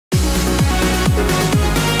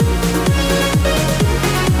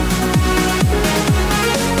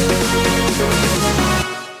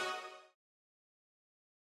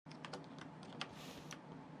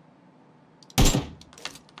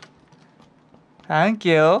Thank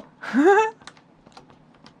you.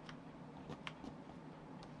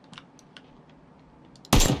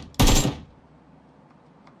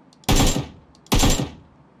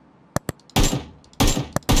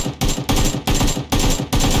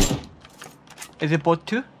 Is it bot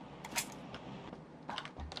too?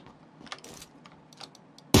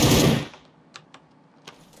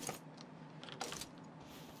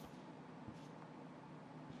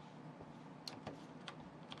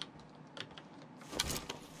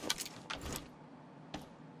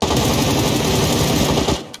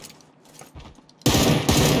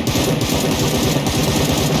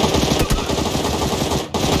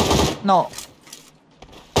 No.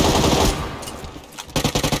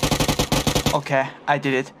 Okay, I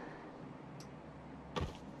did it.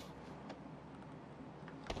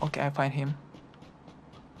 Okay, I find him.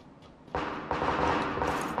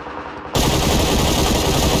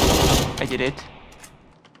 I did it.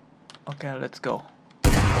 Okay, let's go.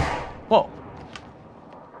 Whoa.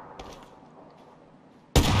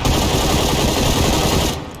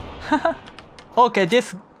 Okay,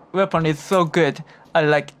 this weapon is so good. I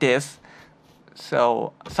like this.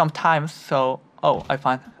 So sometimes, oh, I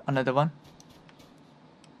found another one.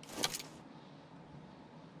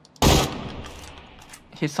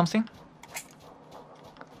 Hit something.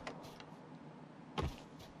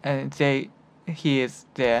 And he is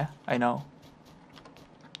there, I know.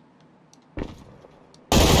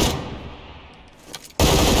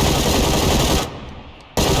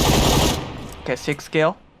 Okay, 6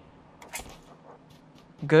 kill.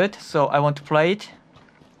 Good, so I want to play it.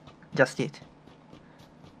 Just it.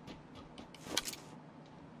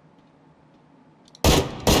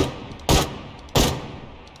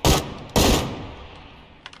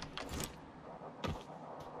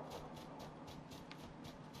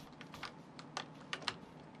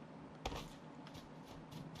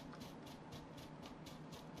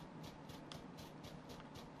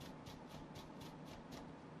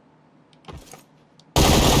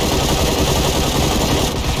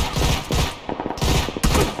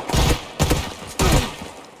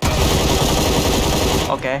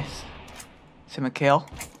 Okay, 7 kill.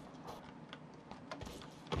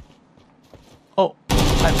 Oh,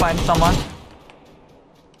 I find someone.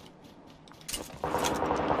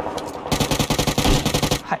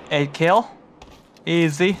 Hi, 8 kill.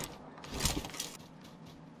 Easy.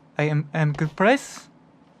 I am good place.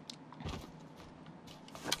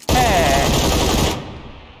 Hey.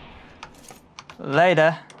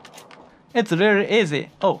 Later. It's really easy.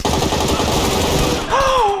 Oh.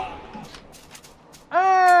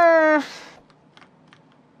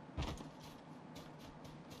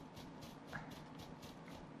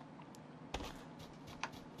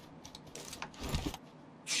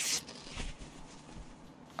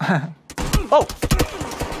 Oh!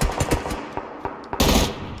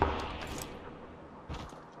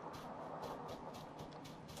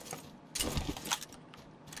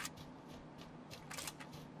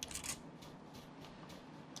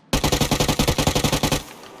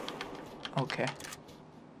 Okay.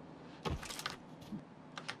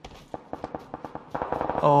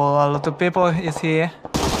 Oh, a lot of people is here.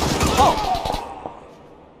 Oh!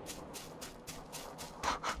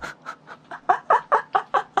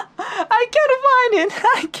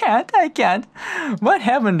 I can't. What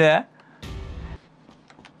happened there?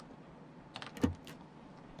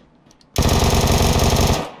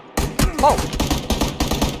 Oh!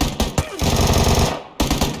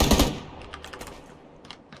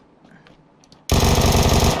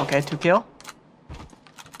 Okay, 2 kill.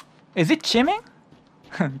 Is it chiming?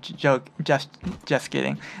 Joke, just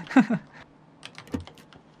kidding.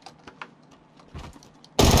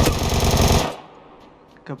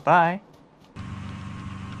 Goodbye.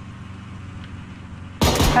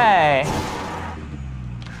 Hey!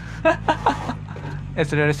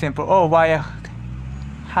 It's really simple. Oh, YF.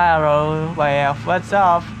 Hello, YF. What's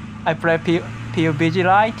up? I play PUBG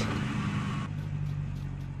LITE.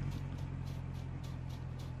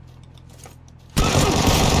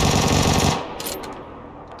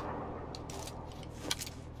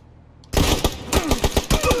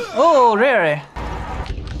 Oh, really?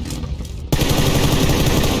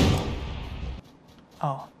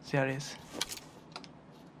 Oh, there it is.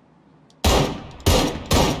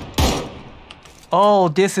 Oh,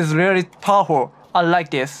 this is really powerful. I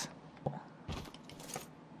like this.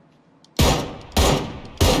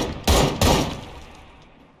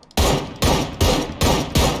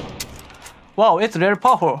 Wow, it's really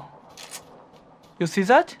powerful. You see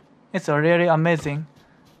that? It's really amazing.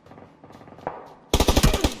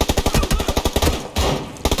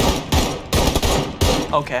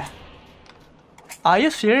 Okay. Are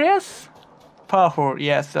you serious? powerful.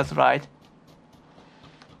 Yes, that's right.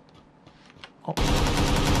 Oh.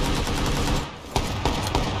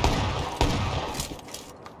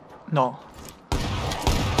 No.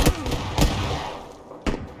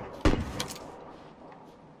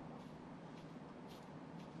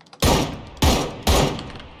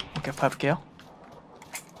 Okay, 5 kill.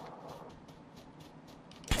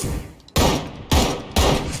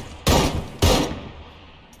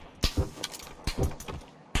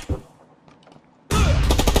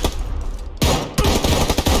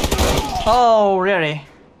 Oh, really?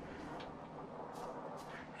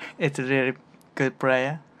 It's a really good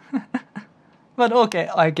player. But okay,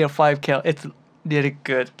 I get 5 kill. It's a really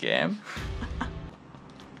good game.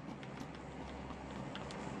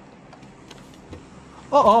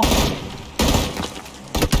 Uh-oh.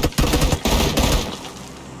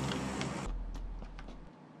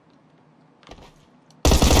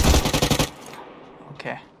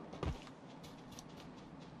 Okay.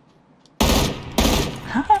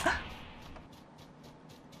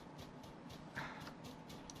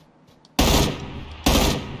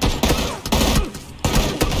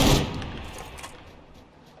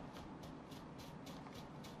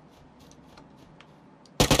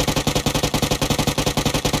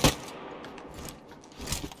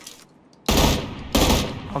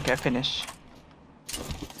 Okay, finish.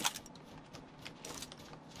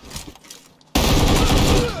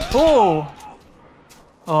 Oh!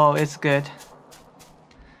 Oh, it's good.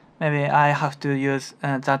 Maybe I have to use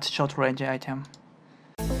that short range item.